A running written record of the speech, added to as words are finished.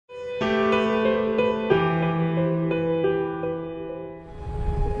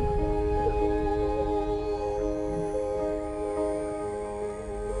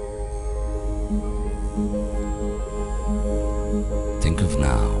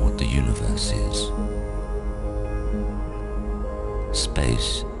what the universe is.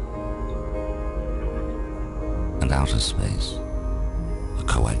 Space and outer space, a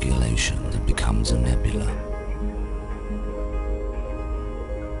coagulation that becomes a nebula.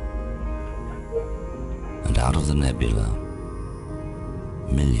 And out of the nebula,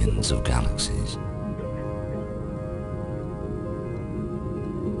 millions of galaxies.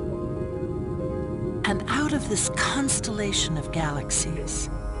 And out of this constellation of galaxies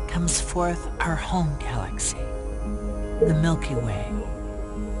comes forth our home galaxy, the Milky Way,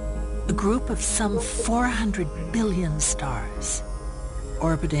 a group of some 400 billion stars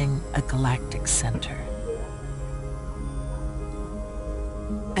orbiting a galactic center.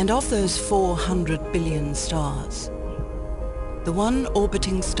 And of those 400 billion stars, the one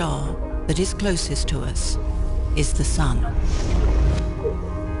orbiting star that is closest to us is the Sun.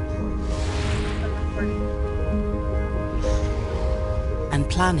 And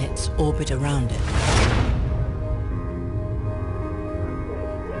planets orbit around it.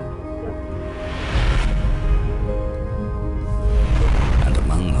 And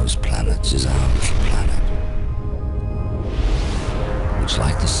among those planets is our little planet, which,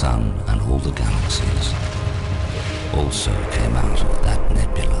 like the Sun and all the galaxies, also came out of that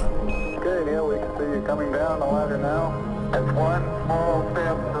nebula. Okay, Neil, we can see you coming down the ladder now. That's one small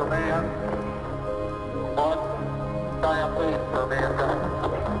step for man, one giant leap for mankind.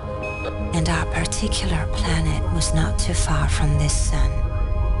 And our particular planet was not too far from this sun,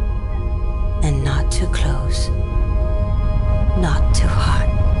 and not too close, not too hot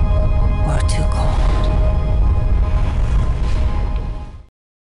or too cold.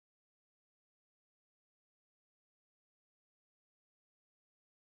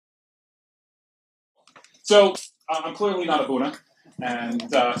 So I'm clearly not a Buna, and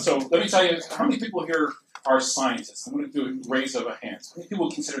so let me tell you, how many people here are scientists? I'm going to do a raise of a hand. How many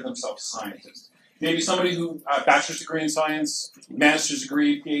people consider themselves scientists? Maybe somebody who bachelor's degree in science, master's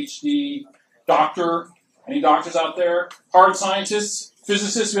degree, PhD, doctor. Any doctors out there? Hard scientists,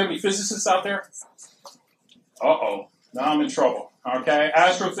 physicists. Do we have any physicists out there? Uh-oh, now I'm in trouble. Okay,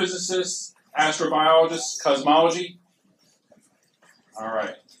 astrophysicists, astrobiologists, cosmology. All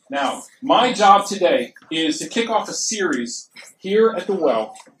right. Now, my job today is to kick off a series here at the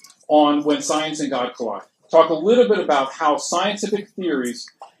Well on When Science and God Collide. Talk a little bit about how scientific theories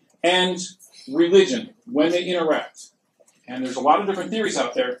and religion, when they interact. And there's a lot of different theories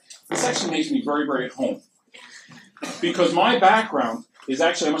out there. This actually makes me very, very at home. Because my background is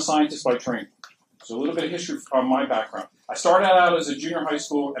actually, I'm a scientist by training. So a little bit of history from my background. I started out as a junior high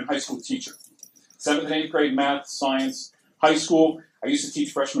school and high school teacher. 7th and 8th grade math, science. High school, I used to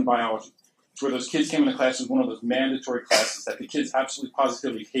teach freshman biology. It's where those kids came into class. It was one of those mandatory classes that the kids absolutely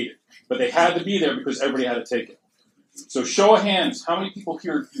positively hated. But they had to be there because everybody had to take it. So show of hands, how many people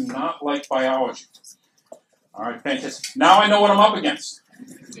here do not like biology? All right, fantastic. Now I know what I'm up against.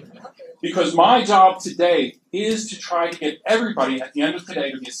 Because my job today is to try to get everybody at the end of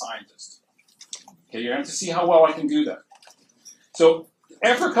today to be a scientist. Okay, you're going to have to see how well I can do that. So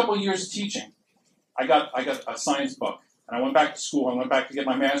after a couple of years of teaching, I got a science bug. And I went back to school. I went back to get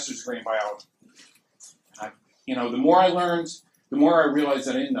my master's degree in biology. And the more I learned, the more I realized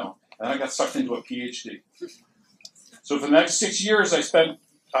that I didn't know. And I got sucked into a PhD. So for the next 6 years, I spent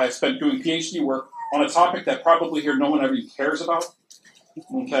doing PhD work on a topic that probably here no one ever even cares about.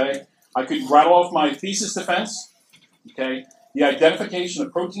 Okay, I could rattle off my thesis defense. Okay, the identification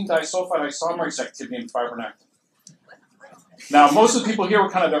of protein disulfide isomerase activity in fibronectin. Now, most of the people here,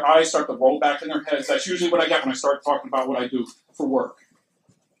 their eyes start to roll back in their heads. That's usually what I get when I start talking about what I do for work.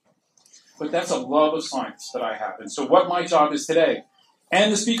 But that's a love of science that I have. And so what my job is today,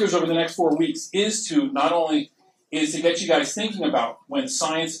 and the speakers over the next 4 weeks, is to not only is to get you guys thinking about when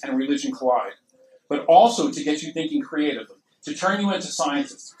science and religion collide, but also to get you thinking creatively, to turn you into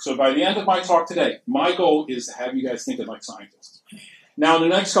scientists. So by the end of my talk today, my goal is to have you guys thinking like scientists. Now, in the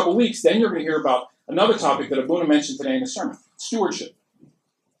next couple of weeks, then you're going to hear about another topic that Abuna mentioned today in the sermon, stewardship.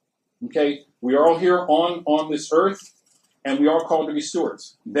 Okay, we are all here on this earth, and we are called to be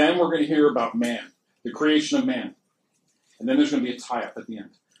stewards. Then we're going to hear about man, the creation of man. And then there's going to be a tie-up at the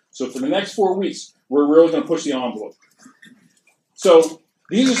end. So for the next 4 weeks, we're really going to push the envelope. So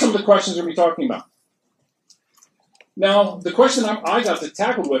these are some of the questions we're going to be talking about. Now, the question I got to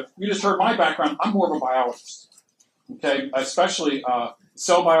tackle with, you just heard my background, I'm more of a biologist. Okay, especially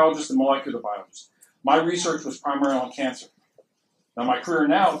cell biologist and molecular biologist. My research was primarily on cancer. Now, my career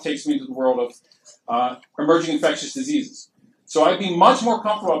now takes me to the world of emerging infectious diseases. So I'd be much more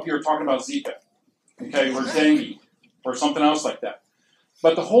comfortable up here talking about Zika, okay, or dengue, or something else like that.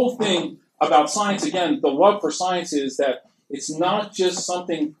 But the whole thing about science, again, the love for science is that It's not just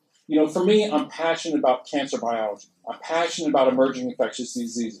something, for me, I'm passionate about cancer biology. I'm passionate about emerging infectious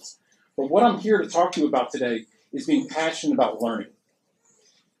diseases. But what I'm here to talk to you about today is being passionate about learning.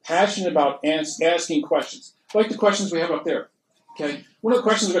 Passionate about asking questions, like the questions we have up there. Okay? One of the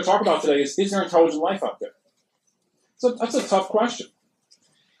questions we're going to talk about today is there intelligent life out there? So that's a tough question.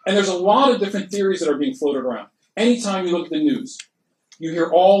 And there's a lot of different theories that are being floated around. Anytime you look at the news, you hear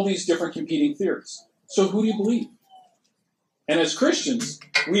all these different competing theories. So who do you believe? And as Christians,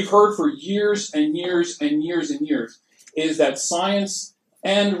 we've heard for years and years and years and years is that science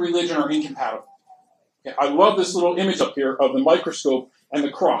and religion are incompatible. Okay, I love this little image up here of the microscope and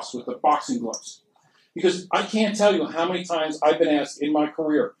the cross with the boxing gloves. Because I can't tell you how many times I've been asked in my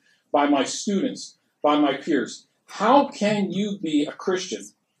career by my students, by my peers, how can you be a Christian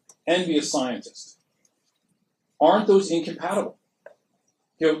and be a scientist? Aren't those incompatible?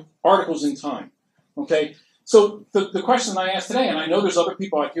 Articles in Time. Okay? So the question I ask today, and I know there's other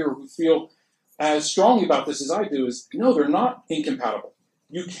people out here who feel as strongly about this as I do, is no, they're not incompatible.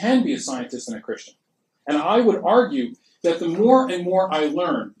 You can be a scientist and a Christian. And I would argue that the more and more I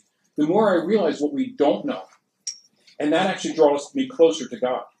learn, the more I realize what we don't know. And that actually draws me closer to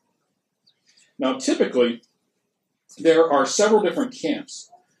God. Now, typically, there are several different camps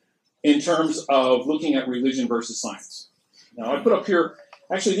in terms of looking at religion versus science. Now, I put up here,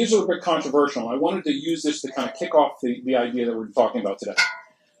 actually, these are a bit controversial. I wanted to use this to kind of kick off the idea that we're talking about today.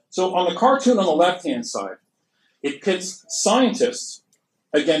 So on the cartoon on the left-hand side, it pits scientists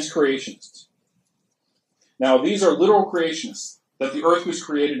against creationists. Now, these are literal creationists, that the earth was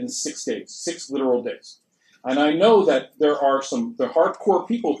created in 6 days, 6 literal days. And I know that there are the hardcore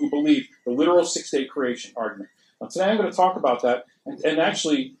people who believe the literal 6-day creation argument. Now, today I'm going to talk about that, and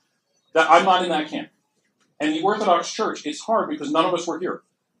actually, that I'm not in that camp. And the Orthodox Church, it's hard because none of us were here.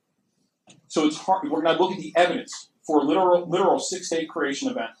 So it's hard. We're going to look at the evidence for a literal 6-day creation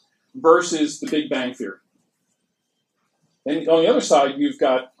event versus the Big Bang Theory. And on the other side, you've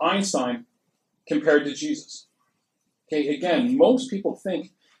got Einstein compared to Jesus. Okay, again, most people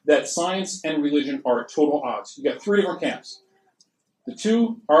think that science and religion are at total odds. You've got 3 different camps. The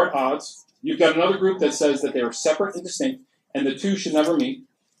 2 are at odds. You've got another group that says that they are separate and distinct, and the 2 should never meet.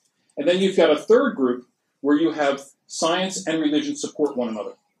 And then you've got a third group where you have science and religion support one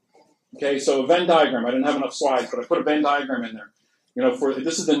another. Okay, so a Venn diagram. I didn't have enough slides, but I put a Venn diagram in there.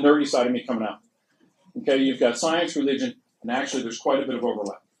 This is the nerdy side of me coming out. Okay, you've got science, religion, and actually there's quite a bit of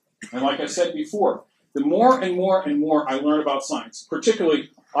overlap. And like I said before, the more and more and more I learn about science, particularly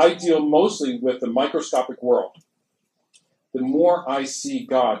I deal mostly with the microscopic world, the more I see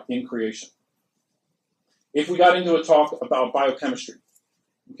God in creation. If we got into a talk about biochemistry,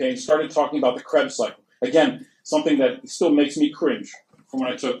 okay, and started talking about the Krebs cycle, again, something that still makes me cringe from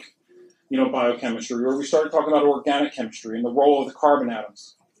when I took, biochemistry, or we started talking about organic chemistry and the role of the carbon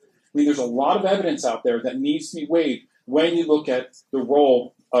atoms. I mean, there's a lot of evidence out there that needs to be weighed when you look at the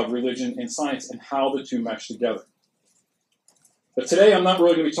role of religion and science and how the 2 mesh together. But today I'm not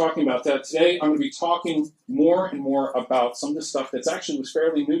really going to be talking about that. Today I'm going to be talking more and more about some of the stuff that's actually was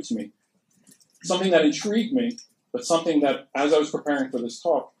fairly new to me. Something that intrigued me, but something that, as I was preparing for this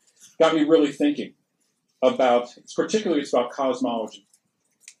talk, got me really thinking about, particularly it's about cosmology,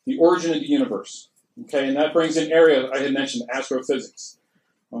 the origin of the universe. Okay, and that brings in area I had mentioned, astrophysics,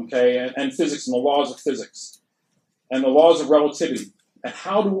 okay, and physics and the laws of physics, and the laws of relativity. And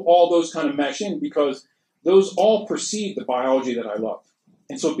how do all those kind of mesh in? Because those all precede the biology that I love.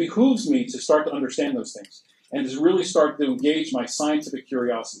 And so it behooves me to start to understand those things and to really start to engage my scientific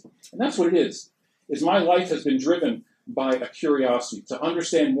curiosity. And that's what it is my life has been driven by a curiosity to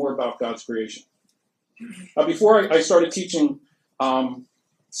understand more about God's creation. Before I started teaching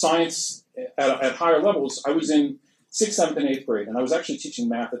science at higher levels, I was in 6th, 7th, and 8th grade, and I was actually teaching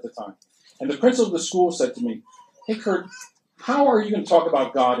math at the time. And the principal of the school said to me, "Hey, Kurt, how are you going to talk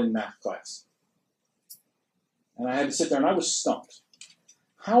about God in math class?" And I had to sit there, and I was stumped.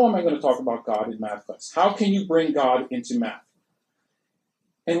 How am I going to talk about God in math class? How can you bring God into math?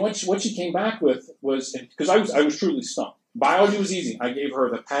 And what she came back with was, because I was truly stumped. Biology was easy. I gave her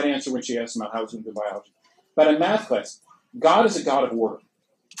the pat answer when she asked about how I was going to do biology. But in math class, God is a God of order.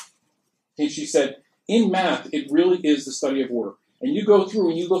 And she said, in math, it really is the study of order. And you go through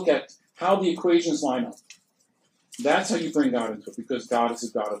and you look at how the equations line up. That's how you bring God into it, because God is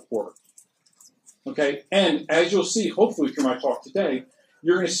a God of order. Okay, and as you'll see, hopefully through my talk today,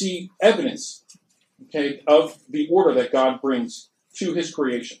 you're going to see evidence, okay, of the order that God brings to his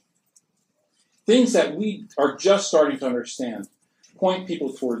creation. Things that we are just starting to understand point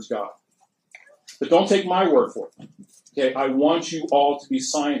people towards God. But don't take my word for it. Okay, I want you all to be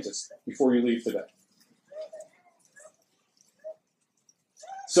scientists before you leave today.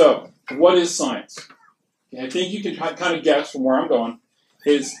 So, what is science? I think you can kind of guess from where I'm going.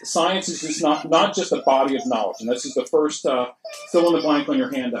 Is science is just not just a body of knowledge, and this is the first fill in the blank on your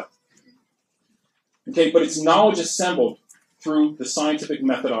handout. Okay, but it's knowledge assembled through the scientific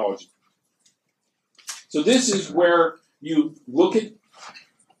methodology. So this is where you look at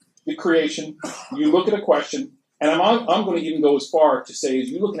the creation, you look at a question, and I'm going to even go as far to say is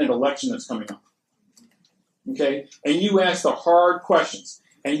you look at an election that's coming up. Okay, and you ask the hard questions,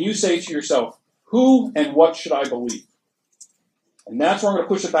 and you say to yourself, who and what should I believe? And that's where I'm going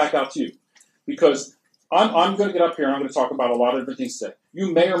to push it back out to you. Because I'm going to get up here and I'm going to talk about a lot of different things today.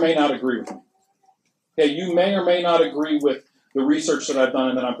 You may or may not agree with me. Okay, you may or may not agree with the research that I've done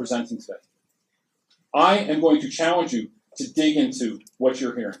and that I'm presenting today. I am going to challenge you to dig into what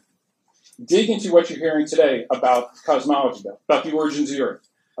you're hearing. Dig into what you're hearing today about cosmology, about the origins of the Earth,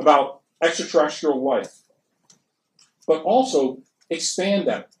 about extraterrestrial life. But also expand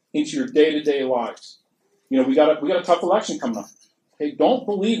that into your day-to-day lives. You know, we got a tough election coming up. Okay, don't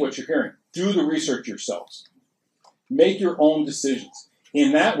believe what you're hearing. Do the research yourselves. Make your own decisions.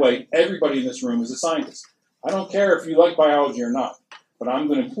 In that way, everybody in this room is a scientist. I don't care if you like biology or not, but I'm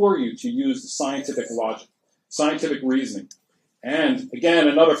going to implore you to use the scientific logic, scientific reasoning. And again,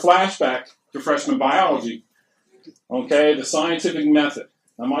 another flashback to freshman biology. Okay, the scientific method.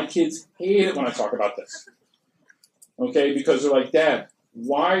 Now, my kids hate it when I talk about this. Okay, because they're like, Dad,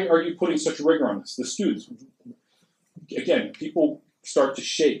 why are you putting such rigor on this? The students. Again, people start to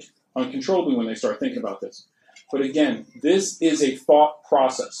shake uncontrollably when they start thinking about this. But again, this is a thought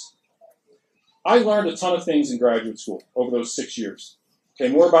process. I learned a ton of things in graduate school over those 6 years.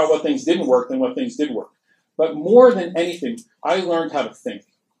 Okay, more about what things didn't work than what things did work. But more than anything, I learned how to think.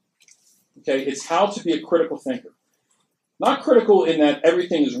 Okay, it's how to be a critical thinker. Not critical in that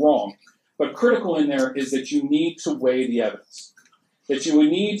everything is wrong, but critical in there is that you need to weigh the evidence. That you would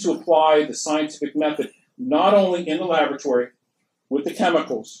need to apply the scientific method not only in the laboratory, with the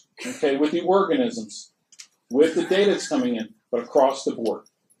chemicals, okay, with the organisms, with the data that's coming in, but across the board.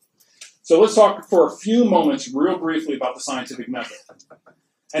 So let's talk for a few moments real briefly about the scientific method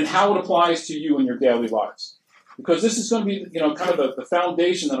and how it applies to you in your daily lives. Because this is going to be, kind of the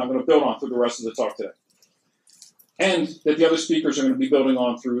foundation that I'm going to build on through the rest of the talk today. And that the other speakers are going to be building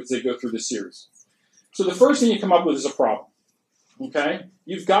on through as they go through this series. So the first thing you come up with is a problem. Okay?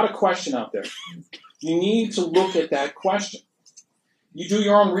 You've got a question out there. You need to look at that question. You do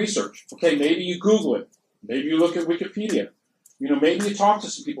your own research. Okay, maybe you Google it. Maybe you look at Wikipedia. Maybe you talk to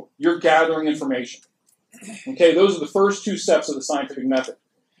some people. You're gathering information. Okay, those are the first two steps of the scientific method.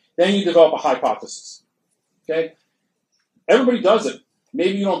 Then you develop a hypothesis. Okay? Everybody does it.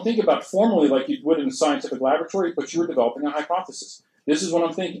 Maybe you don't think about it formally like you would in a scientific laboratory, but you're developing a hypothesis. This is what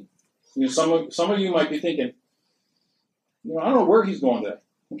I'm thinking. Some of you might be thinking, I don't know where he's going today.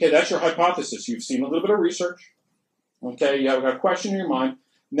 Okay, that's your hypothesis. You've seen a little bit of research. Okay, you have got a question in your mind.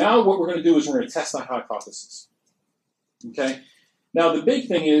 Now what we're going to do is we're going to test that hypothesis. Okay? Now the big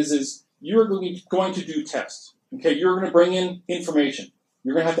thing is you're going to do tests. Okay, you're going to bring in information.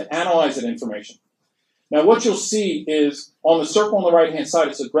 You're going to have to analyze that information. Now what you'll see is on the circle on the right-hand side,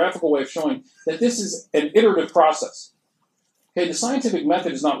 it's a graphical way of showing that this is an iterative process. Okay, the scientific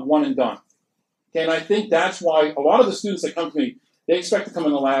method is not one and done. Okay, and I think that's why a lot of the students that come to me, they expect to come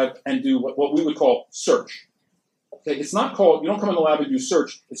in the lab and do what we would call search. Okay, it's not called, you don't come in the lab and do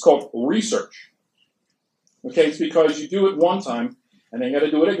search, it's called research. Okay, it's because you do it one time, and then you got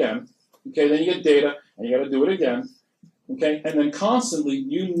to do it again. Okay, then you get data, and you got to do it again. Okay, and then constantly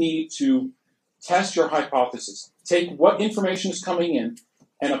you need to test your hypothesis. Take what information is coming in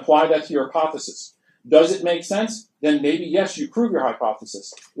and apply that to your hypothesis. Does it make sense? Then maybe, yes, you prove your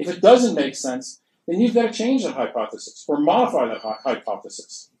hypothesis. If it doesn't make sense, then you've got to change that hypothesis or modify that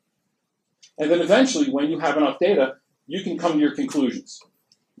hypothesis. And then eventually, when you have enough data, you can come to your conclusions.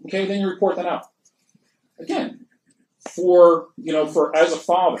 Okay, then you report that out. Again, for as a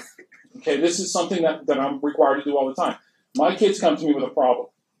father, okay, this is something that I'm required to do all the time. My kids come to me with a problem,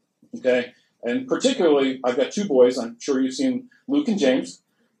 okay? And particularly, I've got two boys. I'm sure you've seen Luke and James.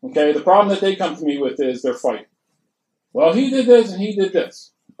 Okay, the problem that they come to me with is they're fighting. Well, he did this and he did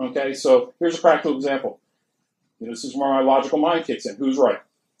this. Okay, so here's a practical example. This is where my logical mind kicks in. Who's right?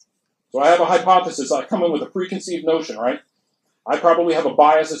 So I have a hypothesis. I come in with a preconceived notion, right? I probably have a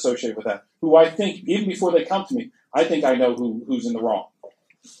bias associated with that, who I think, even before they come to me, I think I know who's in the wrong.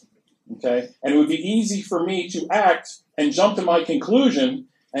 Okay? And it would be easy for me to act and jump to my conclusion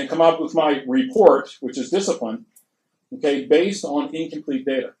and come up with my report, which is discipline, okay, based on incomplete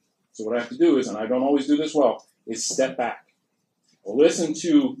data. So what I have to do is, and I don't always do this well, is step back. Listen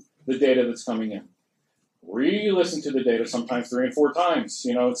to the data that's coming in. re-listen to the data, sometimes 3 and 4 times,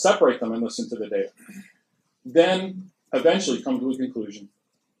 separate them and listen to the data. Then eventually come to a conclusion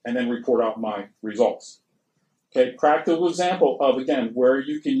and then report out my results. Okay, practical example of, again, where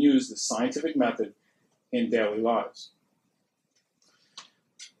you can use the scientific method in daily lives.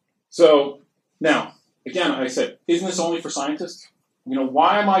 So now, again, I said, isn't this only for scientists?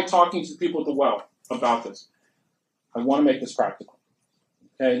 Why am I talking to people at the well about this? I want to make this practical.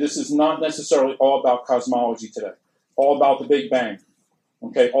 Okay, this is not necessarily all about cosmology today, all about the Big Bang,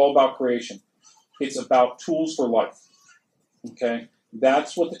 okay, all about creation. It's about tools for life. Okay,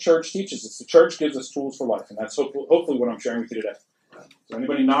 that's what the church teaches us. The church gives us tools for life, and that's hopefully what I'm sharing with you today. So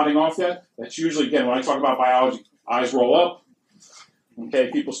anybody nodding off yet? That's usually, again, when I talk about biology, eyes roll up.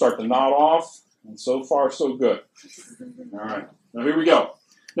 Okay, people start to nod off, and so far, so good. All right, now here we go.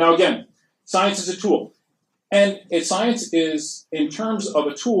 Now again, science is a tool. And science is, in terms of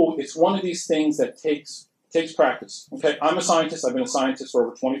a tool, it's one of these things that takes practice. Okay, I'm a scientist. I've been a scientist for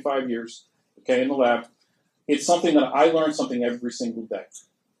over 25 years, okay, in the lab. It's something that I learn something every single day.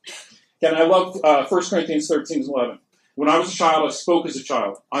 Again, I love 1 Corinthians 13 and 11. When I was a child, I spoke as a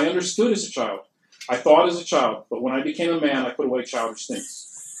child. I understood as a child. I thought as a child. But when I became a man, I put away childish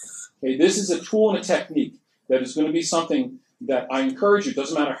things. Okay, this is a tool and a technique that is going to be something that I encourage you. It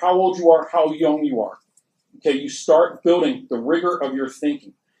doesn't matter how old you are, how young you are. Okay, you start building the rigor of your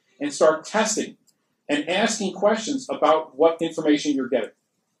thinking and start testing and asking questions about what information you're getting.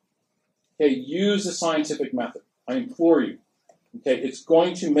 Okay, use the scientific method. I implore you. Okay, it's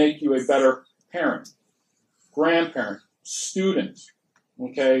going to make you a better parent, grandparent, student.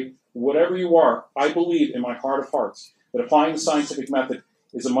 Okay, whatever you are, I believe in my heart of hearts that applying the scientific method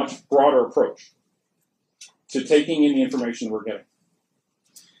is a much broader approach to taking in the information we're getting.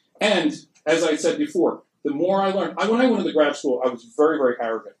 And as I said before, the more I learned, when I went into grad school, I was very, very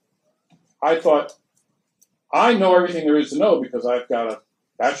arrogant. I thought, I know everything there is to know because I've got a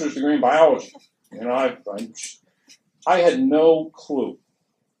bachelor's degree in biology. I had no clue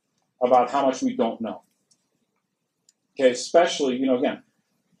about how much we don't know. Okay, especially, again,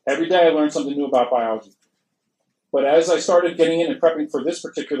 every day I learned something new about biology. But as I started getting in and prepping for this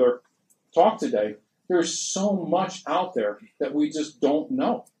particular talk today, there's so much out there that we just don't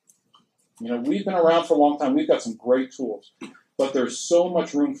know. We've been around for a long time. We've got some great tools. But there's so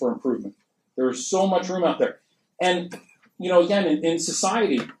much room for improvement. There's so much room out there. And, again, in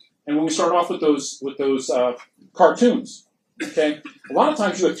society, and when we start off with those cartoons, okay, a lot of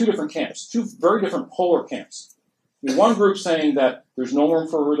times you have two different camps, two very different polar camps. One group saying that there's no room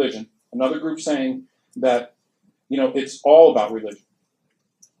for religion. Another group saying that, it's all about religion.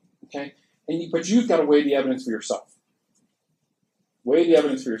 Okay? But you've got to weigh the evidence for yourself. Weigh the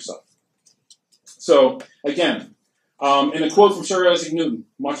evidence for yourself. So, again, in a quote from Sir Isaac Newton,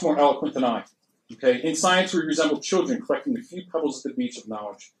 much more eloquent than I. Okay, in science, we resemble children collecting a few pebbles at the beach of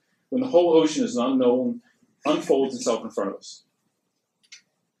knowledge, when the whole ocean is unknown, unfolds itself in front of us.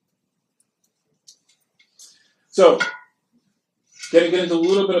 So, going to get into a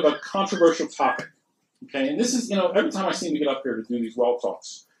little bit of a controversial topic. Okay, and this is, every time I seem to get up here to do these well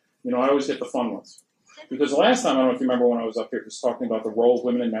talks, I always get the fun ones. Because the last time, I don't know if you remember when I was up here just talking about the role of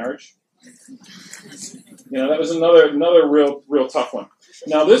women in marriage. That was another real tough one.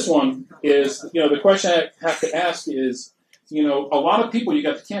 Now this one is, the question I have to ask is, a lot of people, you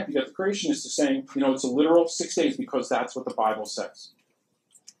got the creationists saying, it's a literal 6 days because that's what the Bible says.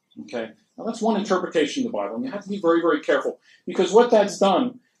 Okay? Now that's one interpretation of the Bible, and you have to be very, very careful. Because what that's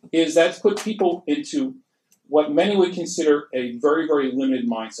done is that's put people into what many would consider a very, very limited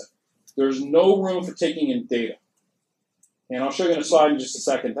mindset. There's no room for taking in data. And I'll show you in a slide in just a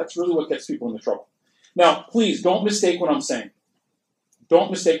second. That's really what gets people into trouble. Now, please, don't mistake what I'm saying.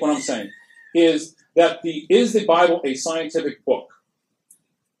 Don't mistake what I'm saying. Is the Bible a scientific book?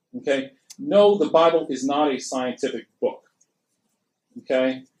 Okay? No, the Bible is not a scientific book.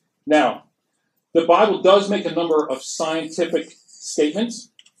 Okay? Now, the Bible does make a number of scientific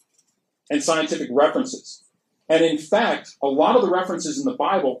statements and scientific references. And in fact, a lot of the references in the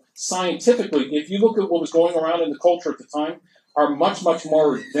Bible, scientifically, if you look at what was going around in the culture at the time, are much, much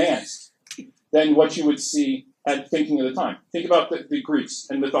more advanced than what you would see at thinking of the time. Think about the Greeks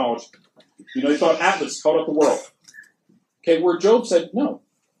and mythology. They thought Atlas held up the world. Okay, where Job said, no,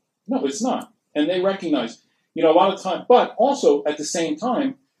 it's not. And they recognized, a lot of time. But also, at the same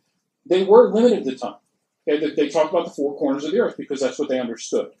time, they were limited at the time. Okay, they talked about the four corners of the earth because that's what they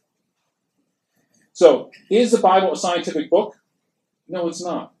understood. So, is the Bible a scientific book? No, it's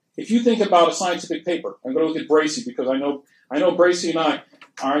not. If you think about a scientific paper, I'm going to look at Bracy because I know Bracy and I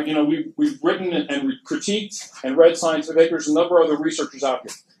are, we've written and critiqued and read scientific papers, a number of other researchers out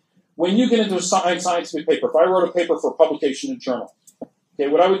here. When you get into a scientific paper, if I wrote a paper for publication in a journal, okay,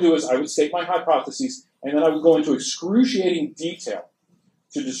 what I would do is I would state my hypotheses, and then I would go into excruciating detail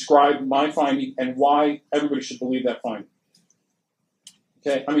to describe my finding and why everybody should believe that finding.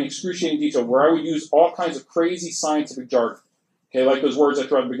 Okay, I mean excruciating detail, where I would use all kinds of crazy scientific jargon. Okay, like those words I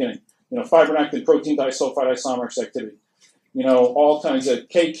threw at the beginning. Fibronectin, protein disulfide isomerase activity. All kinds of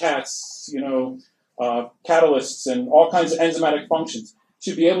K-CATs, catalysts, and all kinds of enzymatic functions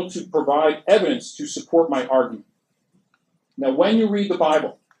to be able to provide evidence to support my argument. Now, when you read the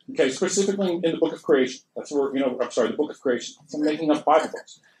Bible, okay, specifically in the book of creation, that's where, the book of creation. I'm making up Bible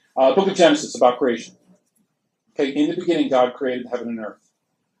books. Book of Genesis about creation. Okay, in the beginning, God created heaven and earth.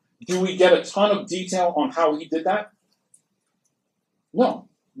 Do we get a ton of detail on how he did that? No,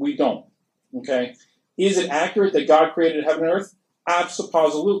 we don't. Okay? Is it accurate that God created heaven and earth?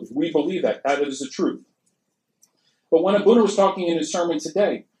 Absolutely. We believe that. That is the truth. But when Abuna was talking in his sermon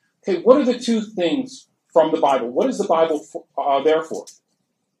today, okay, what are the two things from the Bible? What is the Bible there for?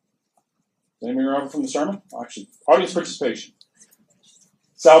 Does anybody remember from the sermon? Actually, audience participation.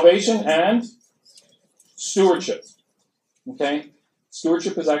 Salvation and stewardship. Okay?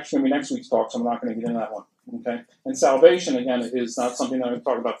 Stewardship is actually going to be next week's talk, so I'm not going to get into that one. Okay? And salvation, again, is not something that I'm going to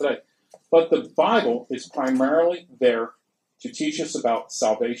talk about today. But the Bible is primarily there to teach us about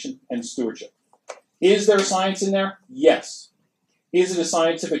salvation and stewardship. Is there science in there? Yes. Is it a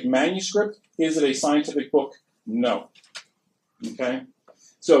scientific manuscript? Is it a scientific book? No. Okay?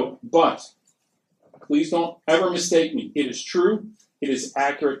 So, but, please don't ever mistake me. It is true, it is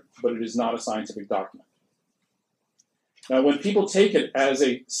accurate, but it is not a scientific document. Now, when people take it as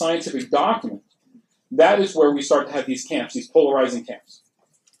a scientific document, that is where we start to have these camps, these polarizing camps.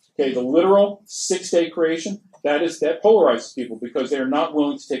 Okay, the literal 6-day creation, that polarizes people because they're not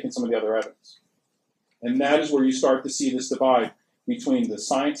willing to take in some of the other evidence. And that is where you start to see this divide between the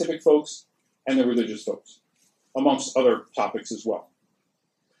scientific folks and the religious folks, amongst other topics as well.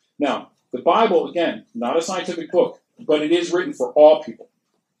 Now, the Bible, again, not a scientific book, but it is written for all people.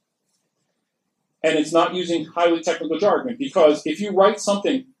 And it's not using highly technical jargon, because if you write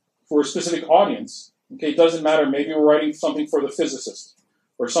something for a specific audience, okay, it doesn't matter, maybe we're writing something for the physicist,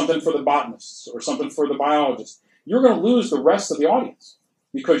 or something for the botanists, or something for the biologists, you're going to lose the rest of the audience,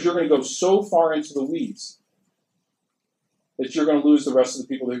 because you're going to go so far into the weeds that you're going to lose the rest of the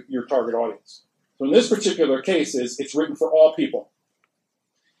people, your target audience. So in this particular case, it's written for all people.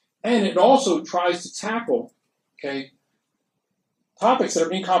 And it also tries to tackle, okay, topics that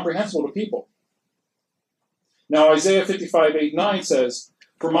are incomprehensible to people. Now, Isaiah 55:8-9 says,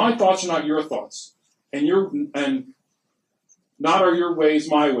 "For my thoughts are not your thoughts, and not are your ways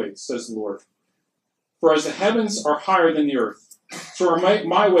my ways, says the Lord. For as the heavens are higher than the earth, so are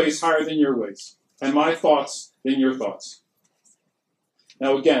my ways higher than your ways, and my thoughts than your thoughts."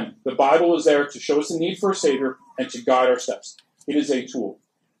 Now again, the Bible is there to show us the need for a Savior and to guide our steps. It is a tool.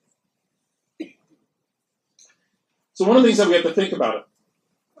 So one of the things that we have to think about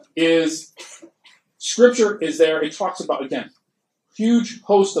is Scripture is there. It talks about, again, huge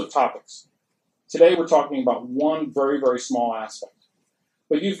host of topics. Today we're talking about one very, very small aspect.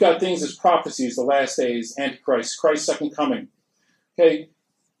 But you've got things as prophecies, the last days, Antichrist, Christ's second coming. Okay,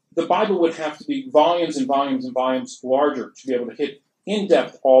 the Bible would have to be volumes and volumes and volumes larger to be able to hit in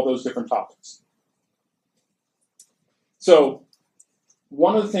depth all those different topics. So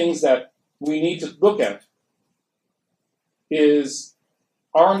one of the things that we need to look at is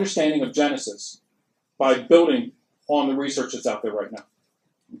our understanding of Genesis by building on the research that's out there right now.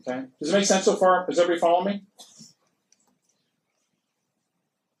 Okay? Does it make sense so far? Does everybody follow me?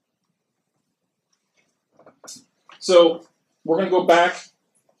 So we're going to go back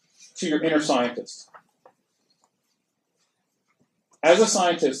to your inner scientist. As a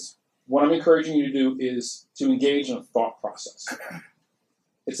scientist, what I'm encouraging you to do is to engage in a thought process.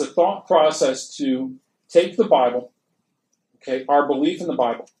 It's a thought process to take the Bible, okay, our belief in the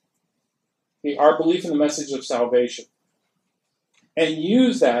Bible, okay, our belief in the message of salvation, and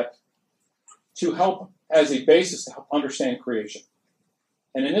use that to help as a basis to help understand creation.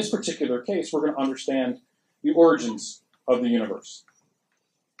 And in this particular case, we're going to understand the origins of the universe.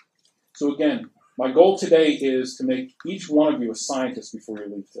 So again, my goal today is to make each one of you a scientist before you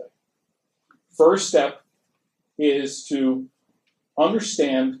leave today. First step is to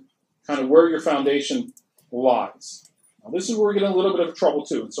understand kind of where your foundation lies. Now, this is where we get in a little bit of trouble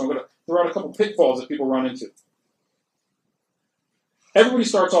too, and so I'm going to throw out a couple pitfalls that people run into. Everybody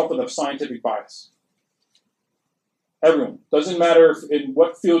starts off with a scientific bias. Everyone. Doesn't matter in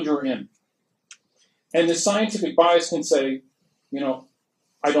what field you're in. And the scientific bias can say,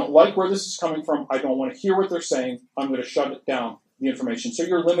 I don't like where this is coming from. I don't want to hear what they're saying. I'm going to shut it down the information, so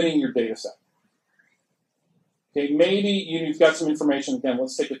you're limiting your data set. Okay, maybe you've got some information. Again,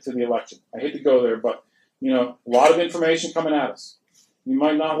 let's take it to the election. I hate to go there, but a lot of information coming at us. You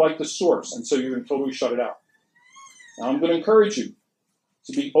might not like the source, and so you're going to totally shut it out. Now, I'm going to encourage you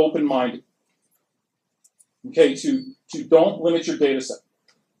to be open-minded. Okay, to don't limit your data set.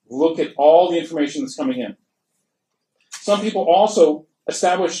 Look at all the information that's coming in. Some people also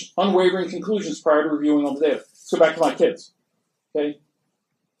establish unwavering conclusions prior to reviewing all the data. Let's go back to my kids. Okay,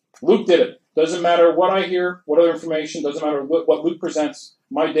 Luke did it. Doesn't matter what I hear, what other information, doesn't matter what Luke presents.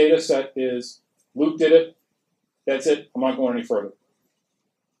 My data set is Luke did it. That's it. I'm not going any further.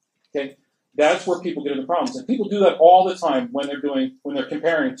 Okay, that's where people get into problems, and people do that all the time when they're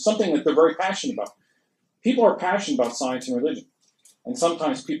comparing something that they're very passionate about. People are passionate about science and religion, and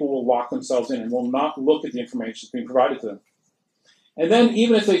sometimes people will lock themselves in and will not look at the information that's being provided to them. And then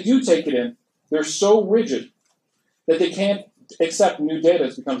even if they do take it in, they're so rigid that they can't accept new data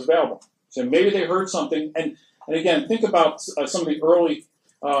as becomes available. So maybe they heard something, and again, think about some of the early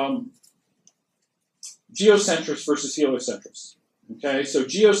geocentrists versus heliocentrists. Okay, so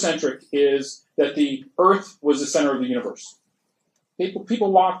geocentric is that the Earth was the center of the universe.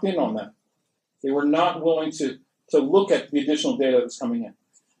 People locked in on that. They were not willing to look at the additional data that's coming in.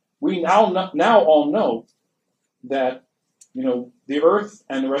 We now all know that the Earth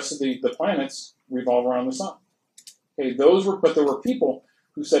and the rest of the planets revolve around the sun. Okay, but there were people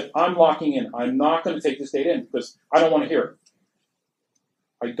who said, I'm locking in. I'm not going to take this data in because I don't want to hear it.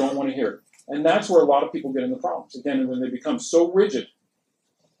 I don't want to hear it. And that's where a lot of people get into problems. Again, when they become so rigid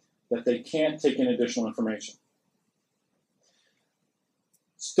that they can't take in additional information.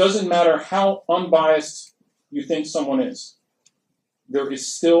 It doesn't matter how unbiased you think someone is. There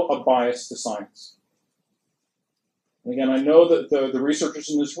is still a bias to science. And again, I know that the researchers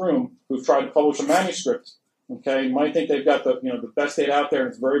in this room who've tried to publish a manuscript, okay, might think they've got the best data out there and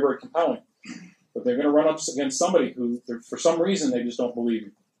it's very, very compelling. But they're going to run up against somebody who, for some reason, they just don't believe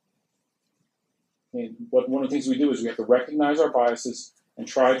you. And one of the things we do is we have to recognize our biases and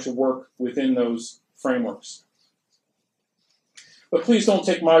try to work within those frameworks. But please don't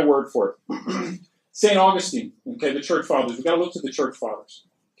take my word for it. St. Augustine, okay, the church fathers. We've got to look to the church fathers.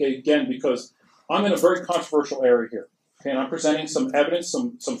 Okay, again, because I'm in a very controversial area here. Okay, and I'm presenting some evidence,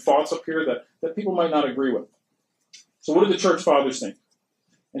 some thoughts up here that people might not agree with. So what do the church fathers think?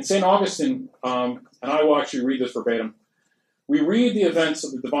 And St. Augustine, and I will actually read this verbatim, we read the events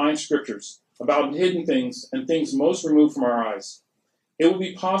of the divine scriptures about hidden things and things most removed from our eyes. It will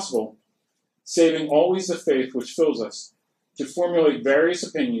be possible, saving always the faith which fills us, to formulate various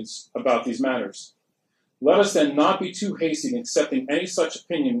opinions about these matters. Let us then not be too hasty in accepting any such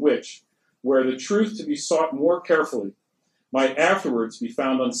opinion which, were the truth to be sought more carefully, might afterwards be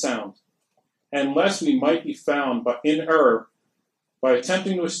found unsound, unless we might be found in error by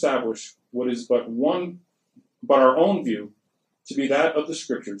attempting to establish what is but our own view to be that of the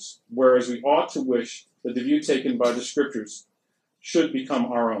Scriptures, whereas we ought to wish that the view taken by the Scriptures should become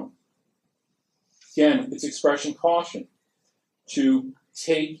our own. Again, it's expression caution to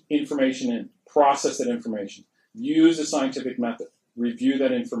take information in, process that information, use a scientific method, review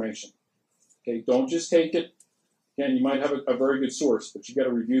that information. Okay, don't just take it. Again, you might have a very good source, but you've got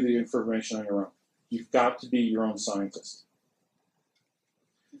to review the information on your own. You've got to be your own scientist.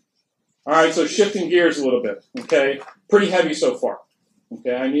 All right, so shifting gears a little bit, okay? Pretty heavy so far,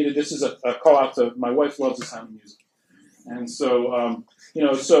 okay? This is a call out to, my wife loves the sound of music. And so,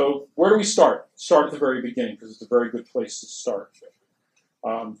 so where do we start? Start at the very beginning, because it's a very good place to start.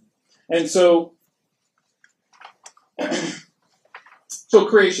 And so, so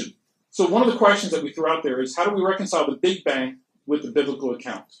creation. So one of the questions that we threw out there is, how do we reconcile the Big Bang with the biblical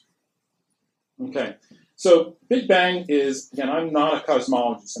account? Okay, so Big Bang is, again, I'm not a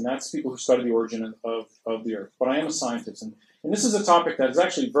cosmologist, and that's people who study the origin of the Earth, but I am a scientist. And this is a topic that is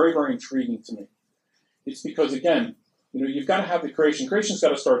actually very, very intriguing to me. It's because, again, you've got to have the creation. Creation's got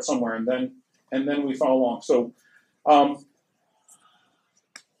to start somewhere, and then we follow along. So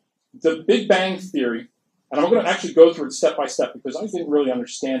the Big Bang theory, and I'm going to actually go through it step by step because I didn't really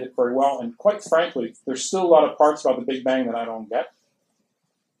understand it very well, and quite frankly, there's still a lot of parts about the Big Bang that I don't get.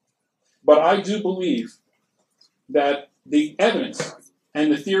 But I do believe that the evidence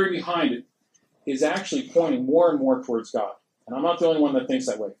and the theory behind it is actually pointing more and more towards God. And I'm not the only one that thinks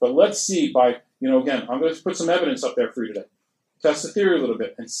that way. But let's see by, again, I'm going to put some evidence up there for you today. Test the theory a little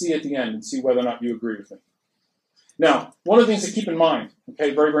bit and see at the end and see whether or not you agree with me. Now, one of the things to keep in mind,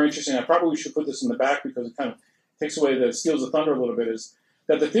 okay, very, very interesting, I probably should put this in the back because it kind of takes away steals the thunder a little bit, is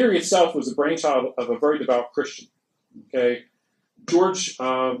that the theory itself was the brainchild of a very devout Christian, okay?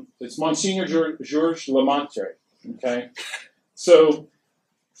 It's Monsignor Georges Lemaitre, okay? So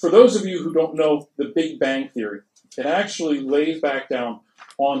for those of you who don't know the Big Bang Theory, it actually lays back down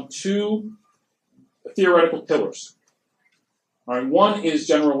on two theoretical pillars. All right, one is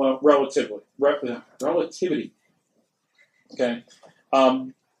general relativity. Okay,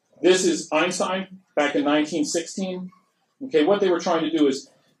 this is Einstein back in 1916. Okay, what they were trying to do is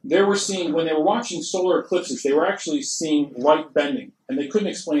they were seeing, when they were watching solar eclipses, they were actually seeing light bending, and they couldn't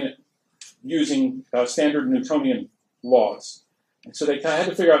explain it using standard Newtonian laws. And so they kind of had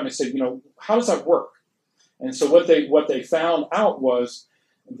to figure out, and they said, how does that work? And so what they found out was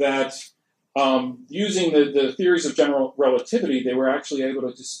that using the theories of general relativity, they were actually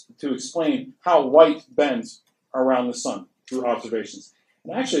able to explain how light bends around the sun through observations.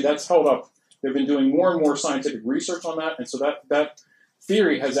 And actually, that's held up. They've been doing more and more scientific research on that, and so that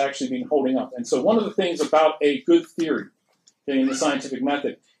theory has actually been holding up. And so one of the things about a good theory in the scientific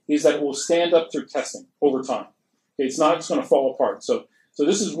method is that it will stand up to testing over time. Okay, it's not just going to fall apart. So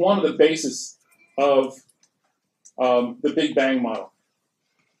this is one of the bases of the Big Bang model.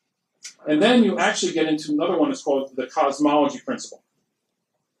 And then you actually get into another one that's called the cosmology principle.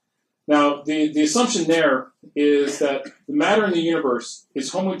 Now, the assumption there is that the matter in the universe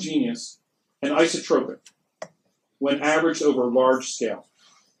is homogeneous and isotropic when averaged over a large scale.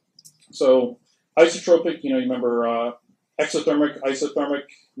 So isotropic, you remember exothermic, isothermic,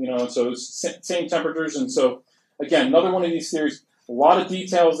 so same temperatures. And so, again, another one of these theories, a lot of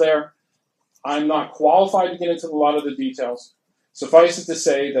details there. I'm not qualified to get into a lot of the details. Suffice it to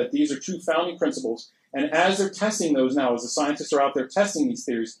say that these are two founding principles, and as they're testing those now, as the scientists are out there testing these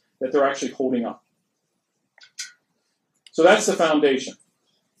theories, that they're actually holding up. So that's the foundation.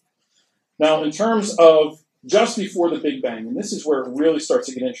 Now, in terms of just before the Big Bang, and this is where it really starts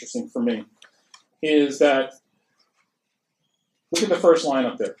to get interesting for me, is that, look at the first line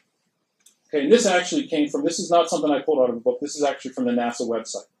up there. Okay, and this actually came from, this is not something I pulled out of a book, this is actually from the NASA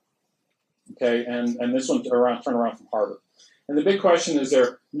website. Okay, and this one turned around from Harvard. And the big question is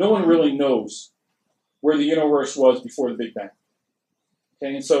no one really knows where the universe was before the Big Bang.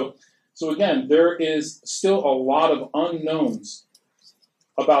 Okay, and so again, there is still a lot of unknowns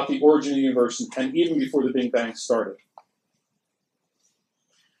about the origin of the universe, and even before the Big Bang started.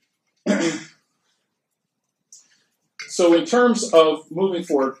 So in terms of moving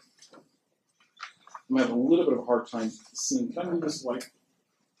forward, I'm having a little bit of a hard time seeing. Can I move this light?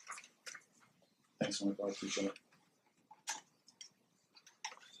 Thanks, Michael. I appreciate it.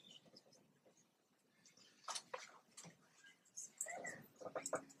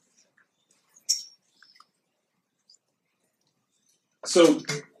 So,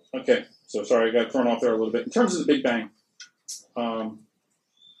 okay, so sorry, I got thrown off there a little bit. In terms of the Big Bang, I'm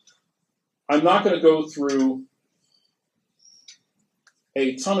not going to go through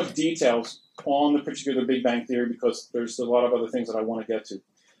a ton of details on the particular Big Bang theory because there's a lot of other things that I want to get to.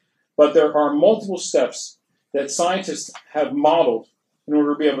 But there are multiple steps that scientists have modeled in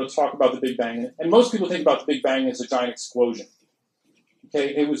order to be able to talk about the Big Bang. And most people think about the Big Bang as a giant explosion.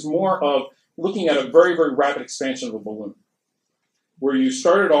 Okay, it was more of looking at a very, very rapid expansion of a balloon, where you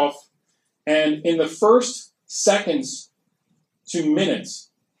started off, and in the first seconds to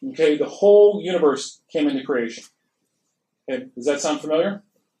minutes, okay, the whole universe came into creation. Okay, does that sound familiar?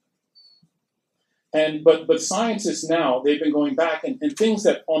 But scientists now, they've been going back, and things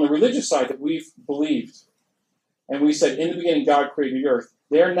that on the religious side that we've believed, and we said in the beginning God created the earth,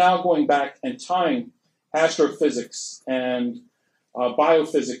 they're now going back and tying astrophysics and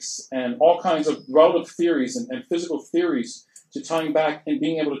biophysics and all kinds of relative theories and physical theories to tying back and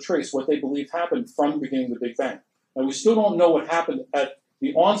being able to trace what they believe happened from the beginning of the Big Bang. Now, we still don't know what happened at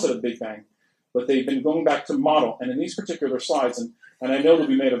the onset of the Big Bang, but they've been going back to model. And in these particular slides, and I know they'll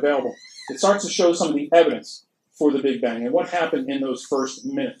be made available, it starts to show some of the evidence for the Big Bang and what happened in those first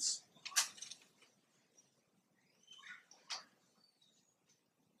minutes.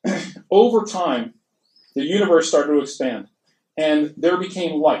 Over time, the universe started to expand, and there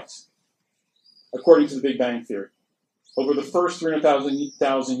became light, according to the Big Bang theory, over the first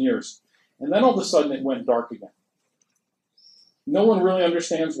 300,000 years. And then all of a sudden it went dark again. No one really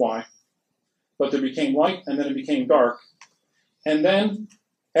understands why, but there became light and then it became dark. And then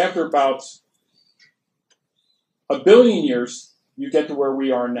after about 1 billion years, you get to where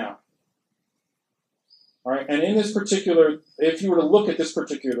we are now. All right, and in this particular, if you were to look at this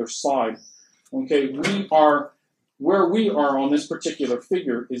particular slide, okay, where we are on this particular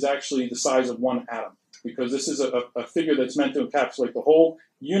figure is actually the size of one atom, because this is a figure that's meant to encapsulate the whole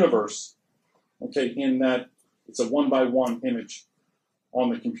universe, okay, in that it's a 1-by-1 image on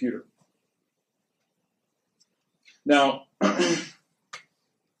the computer. Now,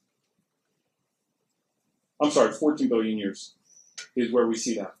 I'm sorry, 14 billion years. is where we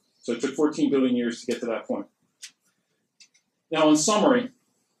see that. So it took 14 billion years to get to that point. Now, in summary,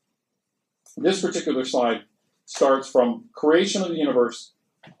 this particular slide starts from creation of the universe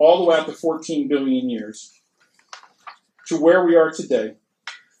all the way up to 14 billion years to where we are today,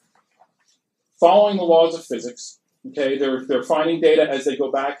 following the laws of physics. Okay, they're finding data as they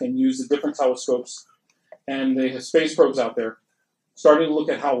go back and use the different telescopes, and they have space probes out there, starting to look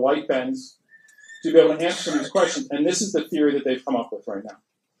at how light bends to be able to answer some of these questions. And this is the theory that they've come up with right now.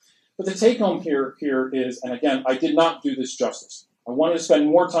 But the take home here is, and again, I did not do this justice. I wanted to spend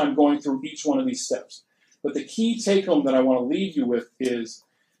more time going through each one of these steps. But the key take home that I want to leave you with is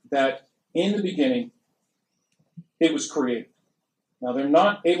that in the beginning, it was created. Now, they're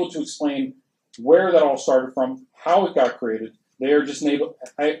not able to explain where that all started from, how it got created. They are just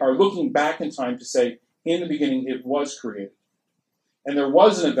are looking back in time to say, in the beginning, it was created. And there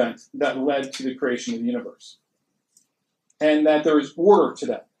was an event that led to the creation of the universe. And that there is order to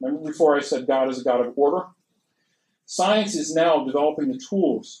that. Remember before I said God is a God of order? Science is now developing the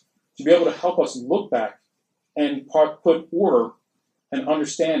tools to be able to help us look back and put order and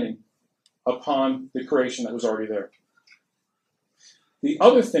understanding upon the creation that was already there. The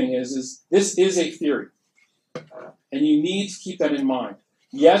other thing is this is a theory. And you need to keep that in mind.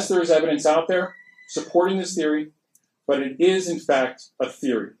 Yes, there is evidence out there supporting this theory, but it is, in fact, a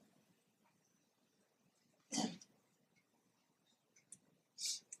theory.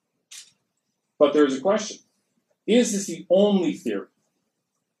 But there is a question. Is this the only theory?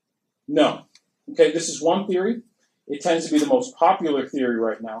 No. Okay, this is one theory. It tends to be the most popular theory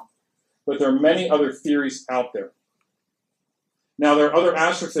right now, but there are many other theories out there. Now, there are other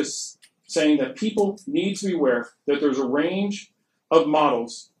astrophysicists saying that people need to be aware that there's a range of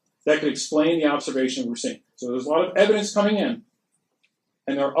models that could explain the observation we're seeing. So there's a lot of evidence coming in,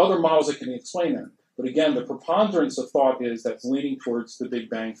 and there are other models that can explain that. But again, the preponderance of thought is that's leaning towards the Big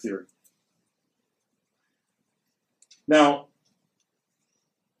Bang Theory. Now,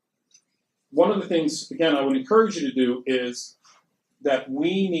 one of the things, again, I would encourage you to do is that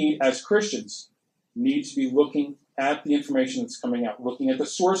we need, as Christians, need to be looking at the information that's coming out, looking at the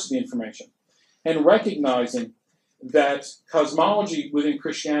source of the information, and recognizing that cosmology within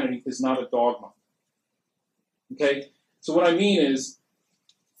Christianity is not a dogma. Okay? So what I mean is,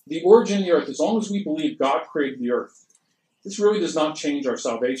 the origin of the earth, as long as we believe God created the earth, this really does not change our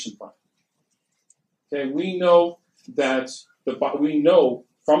salvation plan. Okay? We know that we know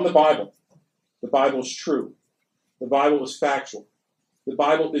from the Bible is true. The Bible is factual. The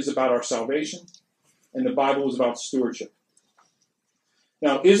Bible is about our salvation, and the Bible is about stewardship.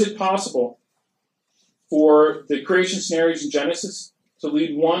 Now, is it possible for the creation scenarios in Genesis to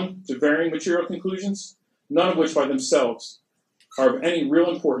lead one to varying material conclusions, none of which by themselves are of any real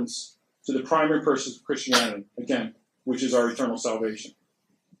importance to the primary purpose of Christianity, again, which is our eternal salvation?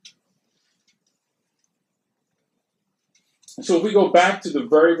 And so if we go back to the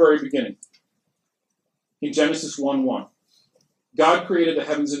very, very beginning, in Genesis 1:1, God created the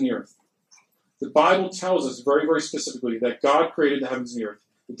heavens and the earth. The Bible tells us very, very specifically that God created the heavens and the earth.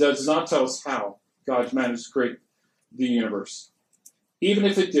 It does not tell us how God managed to create the universe. Even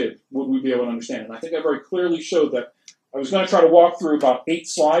if it did, would we be able to understand it? And I think I very clearly showed that. I was going to try to walk through about 8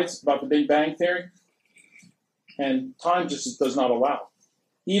 slides about the Big Bang Theory, and time just does not allow.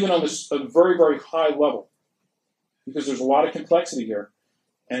 Even on a very, very high level, because there's a lot of complexity here,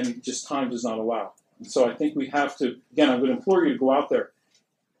 and just time does not allow. And so I think we have to, again, I would implore you to go out there.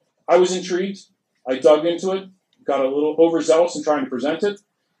 I was intrigued. I dug into it, got a little overzealous in trying to present it,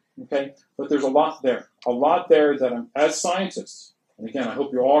 okay? But there's a lot there that I'm, as scientists, and again, I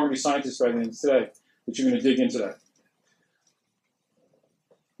hope you're all going to be scientists by the end of today, that you're going to dig into that.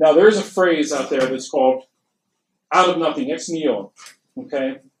 Now, there's a phrase out there that's called out of nothing, ex nihilo,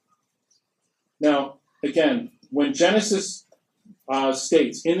 okay? Now, again, when Genesis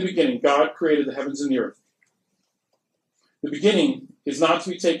states, in the beginning, God created the heavens and the earth, the beginning is not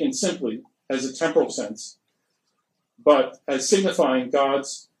to be taken simply as a temporal sense, but as signifying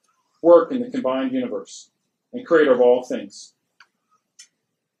God's work in the combined universe and creator of all things.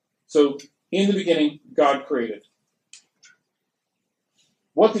 So, in the beginning, God created.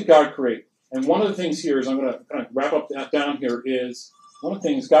 What did God create? And one of the things here is, I'm going to kind of wrap up that down here, is one of the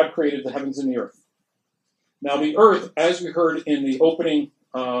things, God created the heavens and the earth. Now, the earth, as we heard in the opening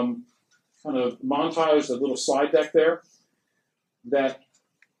kind of montage, the little slide deck there, that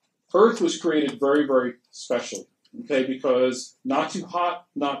earth was created very, very specially, okay, because not too hot,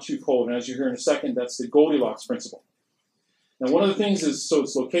 not too cold. And as you hear in a second, that's the Goldilocks principle. Now, one of the things is, so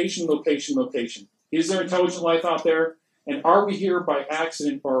it's location, location, location. Is there intelligent life out there? And are we here by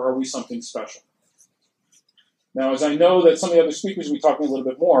accident, or are we something special? Now, as I know that some of the other speakers will be talking a little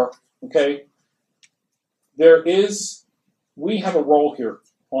bit more, okay, we have a role here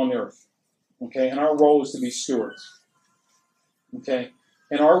on the earth, okay, and our role is to be stewards, okay,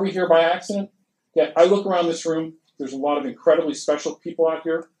 and are we here by accident? Yeah, I look around this room, there's a lot of incredibly special people out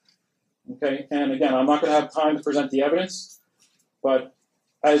here, okay, and again, I'm not going to have time to present the evidence, but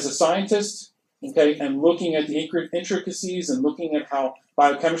as a scientist, okay, and looking at the intricacies and looking at how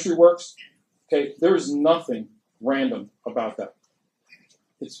biochemistry works, okay, there is nothing random about that.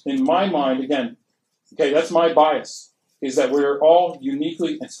 It's in my mind, again, okay, that's my bias, is that we're all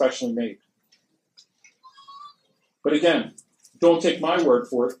uniquely and specially made. But again, don't take my word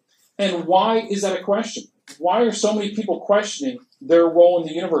for it. And why is that a question? Why are so many people questioning their role in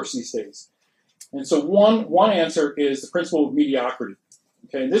the universe these days? And so one answer is the principle of mediocrity.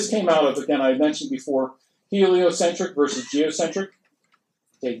 Okay, and this came out of, again, I mentioned before, heliocentric versus geocentric.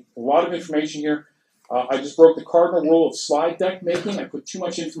 Okay, a lot of information here. I just broke the cardinal rule of slide deck making. I put too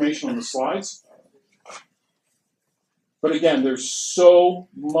much information on the slides. But again, there's so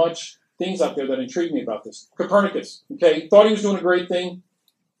much things out there that intrigue me about this. Copernicus, okay, thought he was doing a great thing,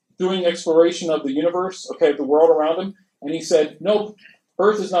 doing exploration of the universe, okay, of the world around him, and he said, nope,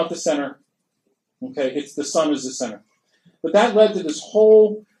 Earth is not the center, okay, it's the sun is the center. But that led to this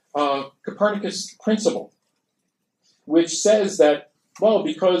whole Copernicus principle, which says that, well,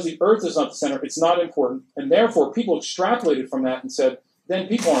 because the Earth is not the center, it's not important, and therefore people extrapolated from that and said, then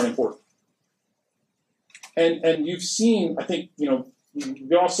people aren't important. And you've seen, I think, you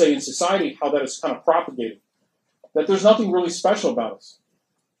can all say in society how that is kind of propagated, that there's nothing really special about us.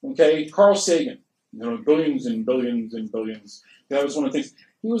 Okay, Carl Sagan, billions and billions and billions. That was one of the things.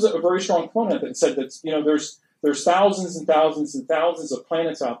 He was a very strong proponent that said that there's thousands and thousands and thousands of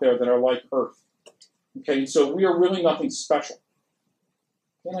planets out there that are like Earth. Okay, so we are really nothing special.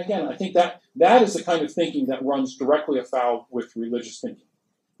 And again, I think that is the kind of thinking that runs directly afoul with religious thinking,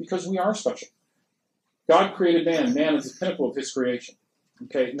 because we are special. God created man. Man is the pinnacle of his creation.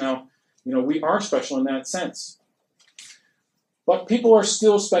 Okay, now, we are special in that sense. But people are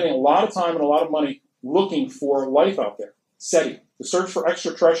still spending a lot of time and a lot of money looking for life out there. SETI, the search for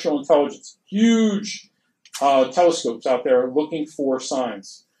extraterrestrial intelligence. Huge telescopes out there looking for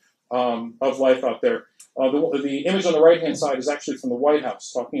signs of life out there. The image on the right-hand side is actually from the White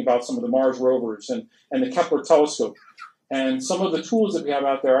House, talking about some of the Mars rovers and the Kepler telescope. And some of the tools that we have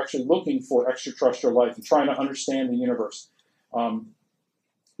out there are actually looking for extraterrestrial life and trying to understand the universe.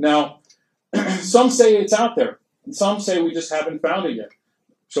 Now, some say it's out there, and some say we just haven't found it yet.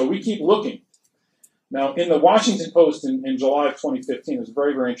 So we keep looking. Now, in the Washington Post in July of 2015, there's a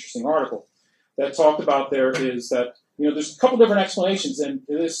very, very interesting article that talked about there is that, there's a couple different explanations, and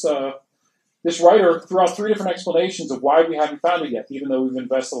this writer threw out 3 different explanations of why we haven't found it yet, even though we've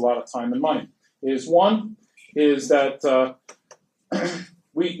invested a lot of time and money. One is that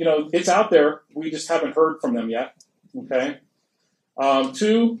it's out there, we just haven't heard from them yet. Okay.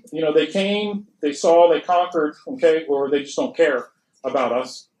 2, they came, they saw, they conquered, okay, or they just don't care about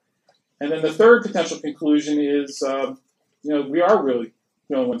us. And then the third potential conclusion is, we are really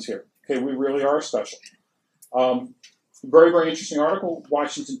the only ones here. Okay, we really are special. Very, very interesting article,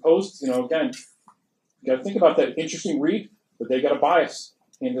 Washington Post. Again, you got to think about that. Interesting read, but they got a bias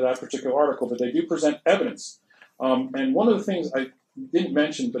into that particular article, but they do present evidence. And one of the things I didn't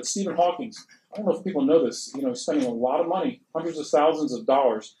mention, but Stephen Hawking, I don't know if people know this, spending a lot of money, hundreds of thousands of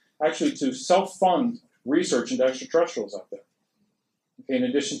dollars, actually to self-fund research into extraterrestrials out there. Okay, in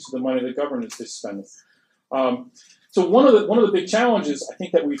addition to the money the government is spending. So one of the big challenges I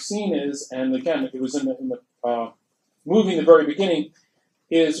think that we've seen is, and again, it was in the movie in the very beginning,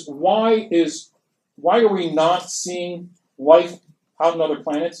 is why are we not seeing life out on other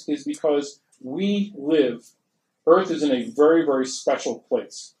planets? Is because Earth is in a very, very special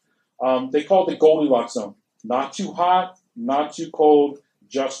place. They call it the Goldilocks zone. Not too hot, not too cold,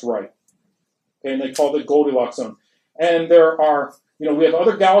 just right. Okay, and they call it the Goldilocks zone. And there are, we have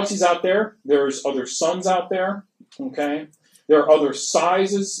other galaxies out there. There's other suns out there. Okay, there are other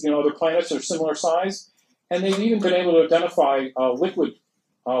sizes. Other planets that are similar size, and they've even been able to identify liquid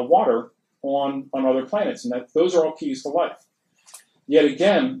water on other planets, and those are all keys to life. Yet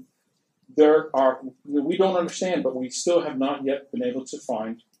again, we don't understand, but we still have not yet been able to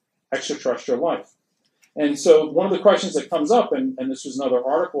find extraterrestrial life. And so one of the questions that comes up, and this was another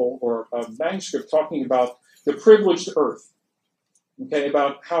article or a manuscript talking about the privileged Earth, okay,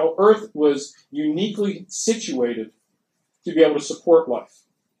 about how Earth was uniquely situated to be able to support life.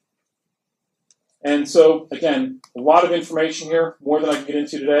 And so, again, a lot of information here, more than I can get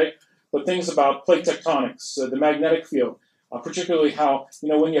into today, but things about plate tectonics, the magnetic field. particularly how,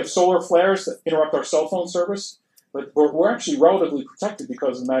 when you have solar flares that interrupt our cell phone service, but we're actually relatively protected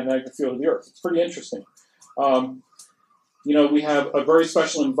because of the magnetic field of the Earth. It's pretty interesting. We have a very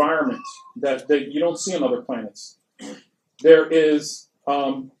special environment that you don't see on other planets. There is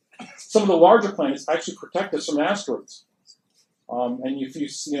some of the larger planets actually protect us from asteroids,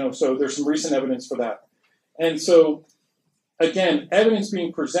 and so there's some recent evidence for that. And so, again, evidence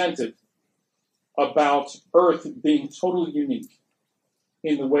being presented about Earth being totally unique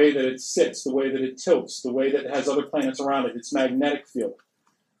in the way that it sits, the way that it tilts, the way that it has other planets around it, its magnetic field.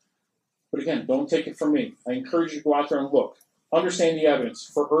 But again, don't take it from me. I encourage you to go out there and look. Understand the evidence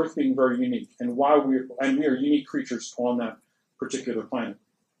for Earth being very unique and why we are unique creatures on that particular planet.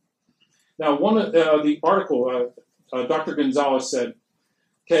 Now, one of the article, Dr. Gonzalez said,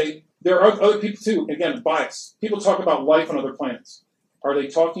 okay, there are other people too, again, bias. People talk about life on other planets. Are they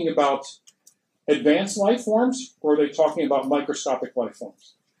talking about advanced life forms, or are they talking about microscopic life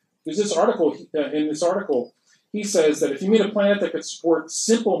forms? Because in this article, he says that if you meet a planet that could support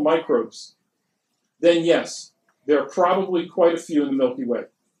simple microbes, then yes, there are probably quite a few in the Milky Way.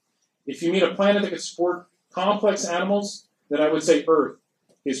 If you meet a planet that could support complex animals, then I would say Earth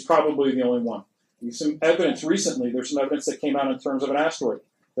is probably the only one. There's some evidence recently, there's some evidence that came out in terms of an asteroid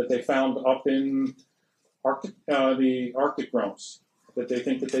that they found up in the Arctic realms, that they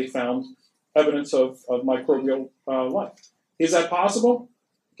think that they found evidence of microbial life. Is that possible?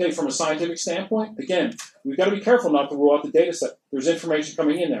 Okay, from a scientific standpoint, again, we've got to be careful not to rule out the data set. There's information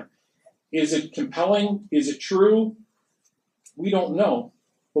coming in there. Is it compelling? Is it true? We don't know,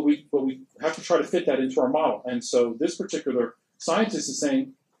 but we have to try to fit that into our model. And so this particular scientist is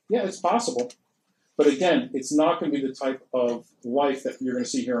saying, yeah, it's possible. But again, it's not going to be the type of life that you're going to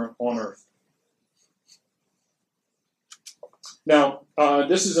see here on Earth. Now,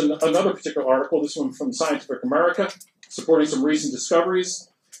 this is another particular article, this one from Scientific America, supporting some recent discoveries,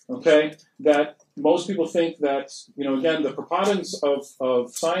 okay, that most people think that, again, the preponderance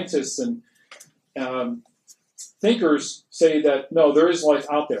of scientists and thinkers say that, no, there is life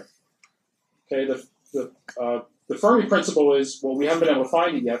out there. Okay, the Fermi principle is, well, we haven't been able to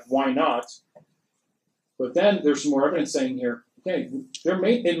find it yet, why not? But then there's some more evidence saying here, okay,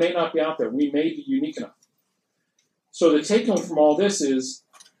 it may not be out there, we may be unique enough. So the take home from all this is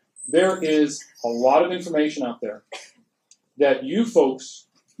there is a lot of information out there that you folks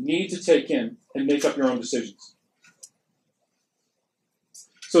need to take in and make up your own decisions.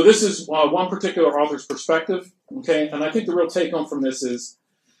 So this is one particular author's perspective, okay? And I think the real take home from this is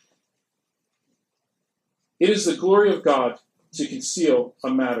it is the glory of God to conceal a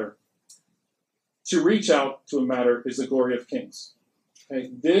matter. To reach out to a matter is the glory of kings. Okay?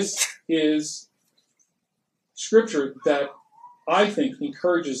 This is scripture that I think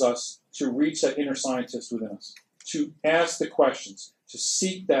encourages us to reach that inner scientist within us, to ask the questions, to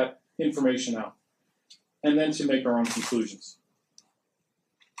seek that information out, and then to make our own conclusions.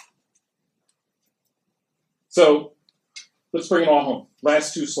 So let's bring it all home.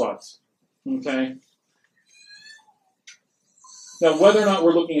 Last two slides. Okay. Now, whether or not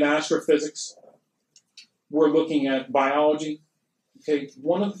we're looking at astrophysics, we're looking at biology. Okay,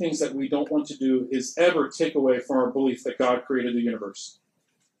 one of the things that we don't want to do is ever take away from our belief that God created the universe.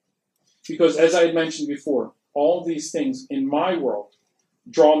 Because as I had mentioned before, all these things in my world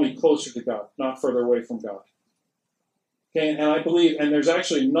draw me closer to God, not further away from God. Okay, and I believe, and there's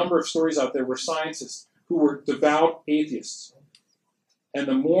actually a number of stories out there where scientists who were devout atheists, and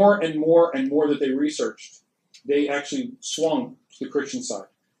the more and more and more that they researched, they actually swung to the Christian side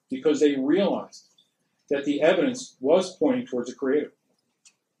because they realized that the evidence was pointing towards a creator.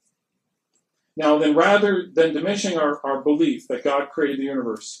 Now then, rather than diminishing our belief that God created the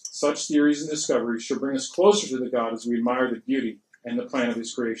universe, such theories and discoveries should bring us closer to the God as we admire the beauty and the plan of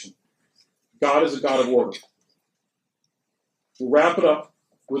his creation. God is a God of order. We'll wrap it up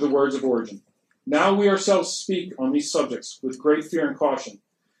with the words of Origen. Now we ourselves speak on these subjects with great fear and caution,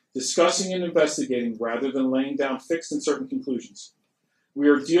 discussing and investigating rather than laying down fixed and certain conclusions. We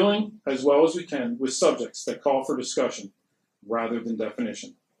are dealing, as well as we can, with subjects that call for discussion rather than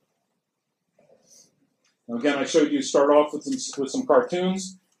definition. Now again, I showed you start off with some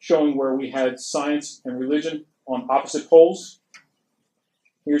cartoons showing where we had science and religion on opposite poles.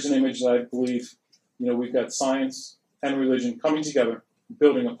 Here's an image that I believe, we've got science and religion coming together,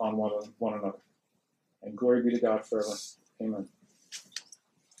 building upon one another. And glory be to God forever. Amen.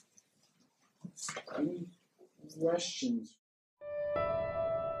 Any questions?